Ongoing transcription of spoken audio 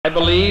I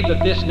believe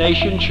that this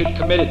nation should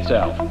commit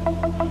itself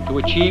to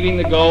achieving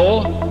the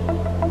goal,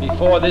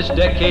 before this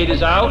decade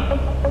is out,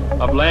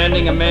 of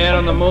landing a man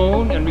on the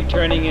moon and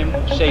returning him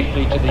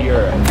safely to the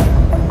earth.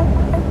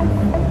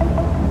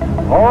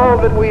 All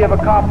that we have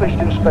accomplished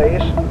in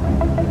space,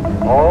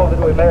 all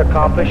that we may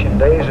accomplish in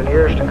days and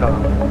years to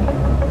come,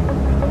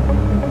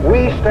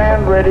 we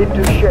stand ready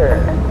to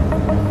share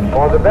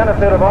for the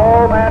benefit of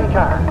all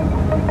mankind.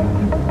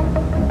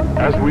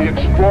 As we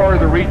explore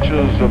the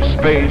reaches of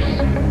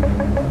space,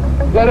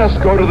 let us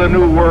go to the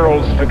new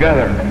worlds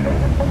together,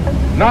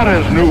 not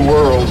as new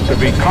worlds to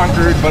be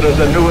conquered, but as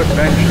a new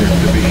adventure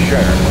to be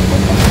shared.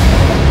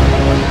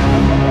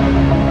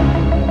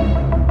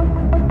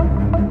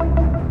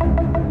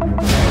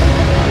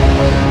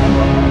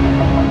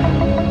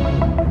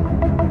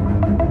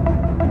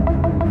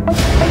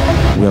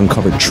 We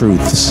uncover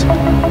truths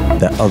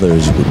that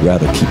others would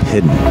rather keep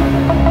hidden.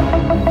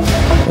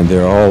 And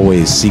there are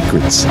always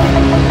secrets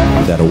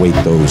that await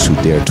those who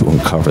dare to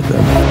uncover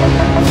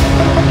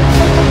them.